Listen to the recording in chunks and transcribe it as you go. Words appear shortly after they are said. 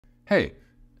Hey,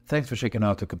 thanks for checking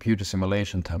out the computer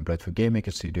simulation template for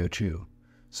GameMaker Studio 2.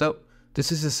 So,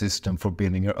 this is a system for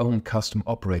building your own custom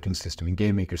operating system in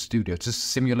GameMaker Studio to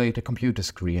simulate a computer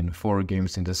screen for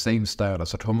games in the same style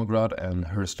as Atomograd and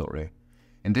Her Story.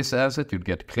 In this asset, you'll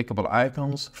get clickable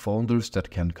icons, folders that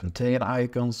can contain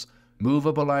icons,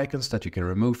 movable icons that you can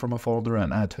remove from a folder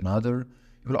and add to another.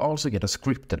 You will also get a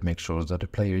script that makes sure that the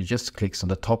player just clicks on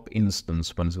the top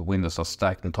instance when the windows are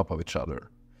stacked on top of each other.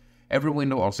 Every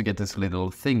window also gets this little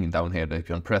thing down here that you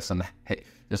can press, and hey,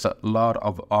 there's a lot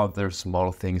of other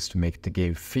small things to make the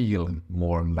game feel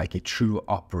more like a true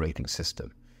operating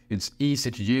system. It's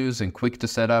easy to use and quick to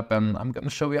set up, and I'm going to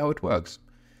show you how it works.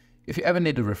 If you ever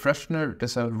need a refresher,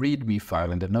 there's a README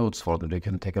file in the notes folder that you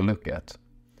can take a look at.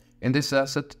 In this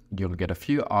asset, you'll get a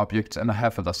few objects and a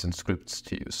half a dozen scripts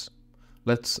to use.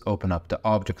 Let's open up the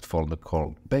object folder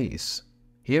called base.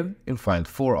 Here you'll find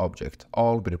 4 objects,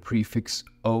 all with a prefix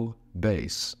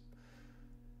O_base.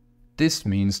 This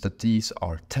means that these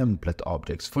are template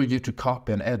objects for you to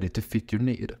copy and edit to fit your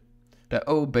need. The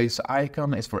O_base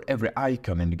icon is for every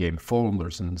icon in the game,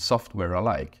 folders and software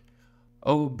alike.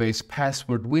 O_base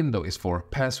password window is for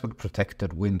password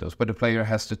protected windows where the player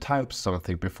has to type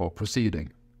something before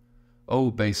proceeding.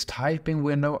 O_base typing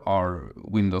window are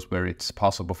windows where it's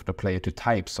possible for the player to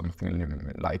type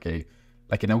something like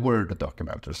in a Word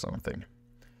document or something.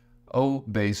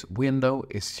 O_base window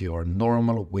is your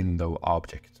normal window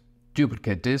object.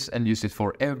 Duplicate this and use it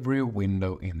for every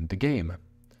window in the game.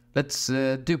 Let's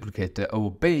duplicate the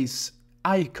O_base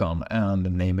icon and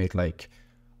name it like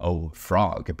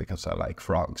O_frog because I like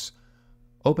frogs.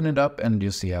 Open it up and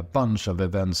you see a bunch of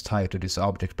events tied to this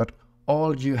object, but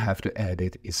all you have to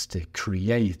edit is the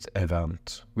create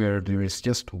event, where there is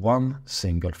just one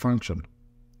single function.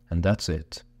 And that's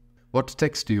it. What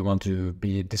text do you want to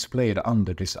be displayed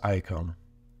under this icon?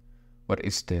 What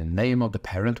is the name of the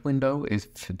parent window?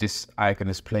 If this icon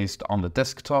is placed on the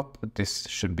desktop, this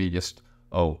should be just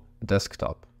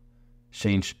desktop.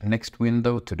 Change next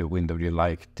window to the window you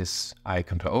like this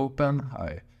icon to open.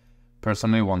 I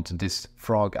personally want this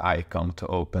frog icon to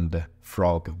open the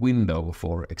frog window,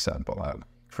 for example. I'll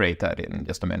create that in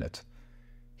just a minute.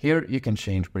 Here you can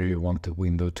change where you want the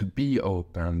window to be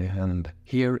open, and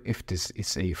here if this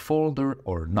is a folder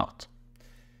or not.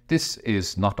 This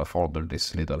is not a folder,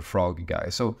 this little frog guy,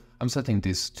 so I'm setting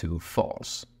this to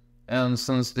false. And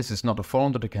since this is not a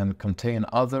folder that can contain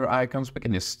other icons, we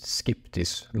can just skip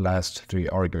these last 3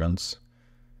 arguments.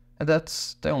 And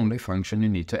that's the only function you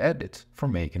need to edit for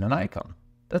making an icon.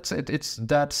 That's it, it's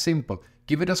that simple.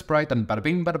 Give it a sprite and bada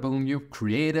bing bada boom, you've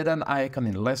created an icon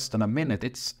in less than a minute.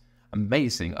 It's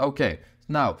amazing. Okay,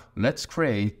 now let's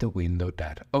create the window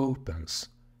that opens.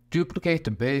 Duplicate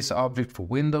the base object for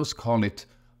Windows, call it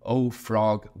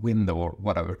O_frog window or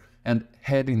whatever, and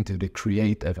head into the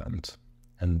create event.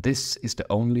 And this is the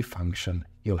only function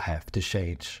you'll have to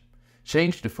change.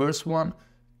 Change the first one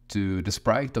to the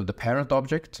sprite of the parent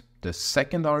object, the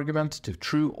second argument to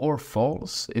true or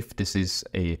false if this is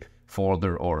a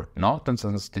folder or not, and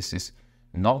since this is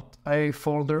not a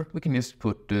folder, we can just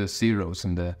put the zeros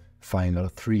in the final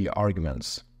 3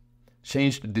 arguments.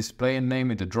 Change the display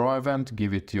name in the draw event,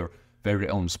 give it your very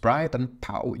own sprite, and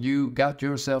pow, you got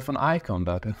yourself an icon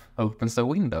that opens the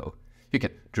window. You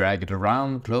can drag it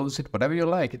around, close it, whatever you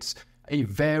like. It's a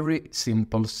very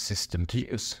simple system to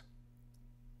use.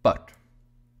 But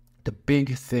the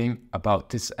big thing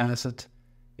about this asset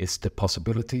is the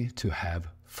possibility to have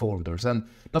folders, and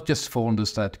not just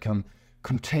folders that can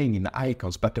contain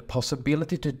icons, but the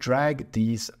possibility to drag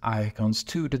these icons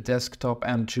to the desktop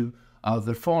and to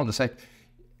other folders. Like,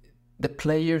 the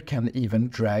player can even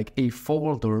drag a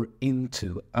folder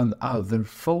into another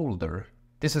folder.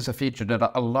 This is a feature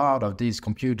that a lot of these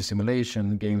computer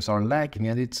simulation games are lacking,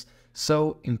 and it's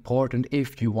so important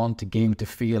if you want the game to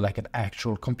feel like an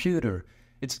actual computer.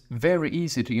 It's very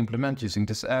easy to implement using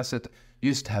this asset.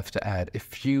 You just have to add a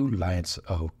few lines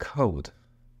of code.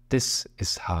 This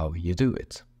is how you do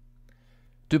it.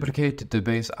 Duplicate the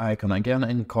base icon again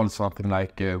and call it something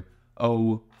like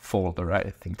O_folder.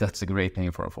 I think that's a great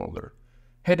name for a folder.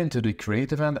 Head into the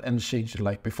create event and change it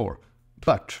like before.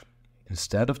 But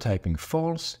instead of typing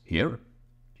false here,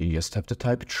 you just have to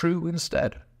type true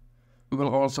instead. We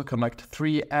will also connect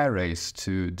 3 arrays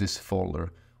to this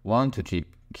folder. One to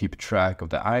keep track of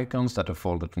the icons that the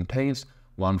folder contains,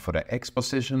 one for the X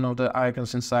position of the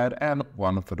icons inside, and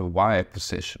one for the Y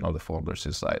position of the folders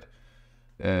inside,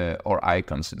 or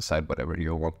icons inside, whatever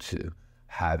you want to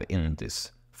have in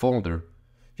this folder.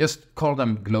 Just call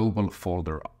them global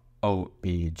folder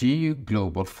OBG,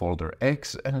 global folder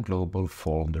X, and global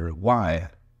folder Y.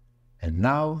 And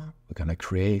now we're gonna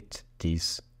create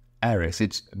these arrays.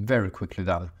 It's very quickly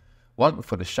done. One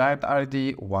for the child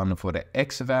ID, one for the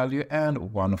X value,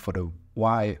 and one for the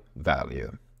Y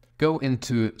value. Go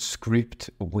into script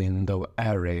window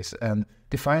arrays and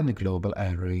define the global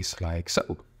arrays like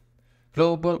so.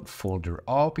 Global folder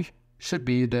ob should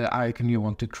be the icon you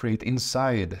want to create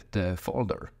inside the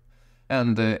folder.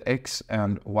 And the X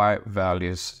and Y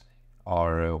values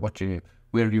are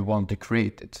where you want to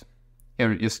create it.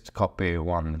 Here, just copy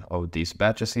one of these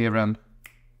batches here and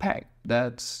bang,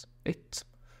 that's it.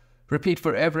 Repeat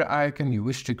for every icon you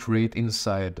wish to create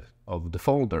inside of the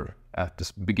folder at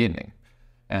the beginning.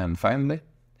 And finally,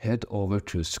 head over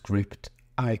to script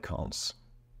icons.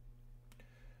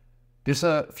 There's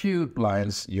a few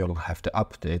lines you'll have to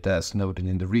update as noted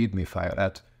in the README file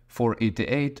at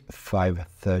 488,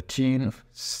 513,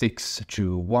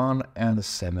 621, and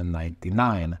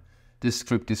 799. This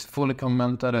script is fully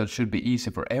commented and should be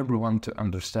easy for everyone to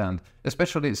understand,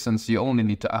 especially since you only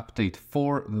need to update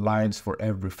 4 lines for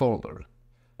every folder.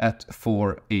 At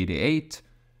 488,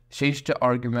 change the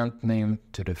argument name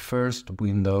to the first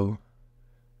window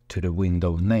to the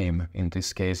window name, in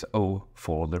this case O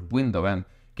folder window, and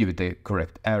give it the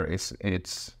correct arrays.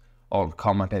 It's all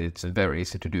commented, it's very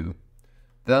easy to do.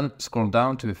 Then scroll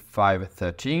down to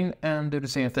 513 and do the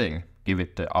same thing. Give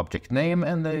it the object name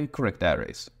and the correct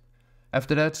arrays.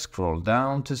 After that, scroll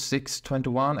down to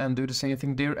 621 and do the same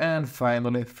thing there, and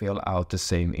finally fill out the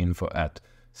same info at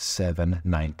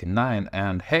 799,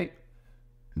 and hey,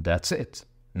 that's it.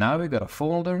 Now we got a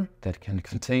folder that can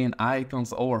contain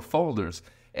icons or folders.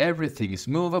 Everything is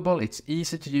movable, it's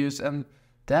easy to use, and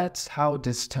that's how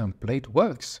this template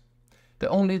works. The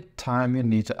only time you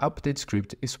need to update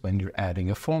script is when you're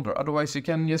adding a folder, otherwise you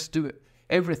can just do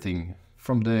everything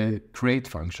from the create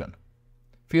function.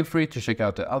 Feel free to check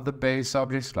out the other base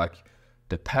objects like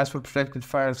the password protected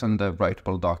files and the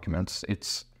writable documents.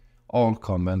 It's all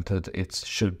commented, it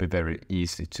should be very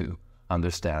easy to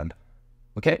understand.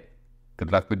 Okay,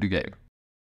 good luck with the game.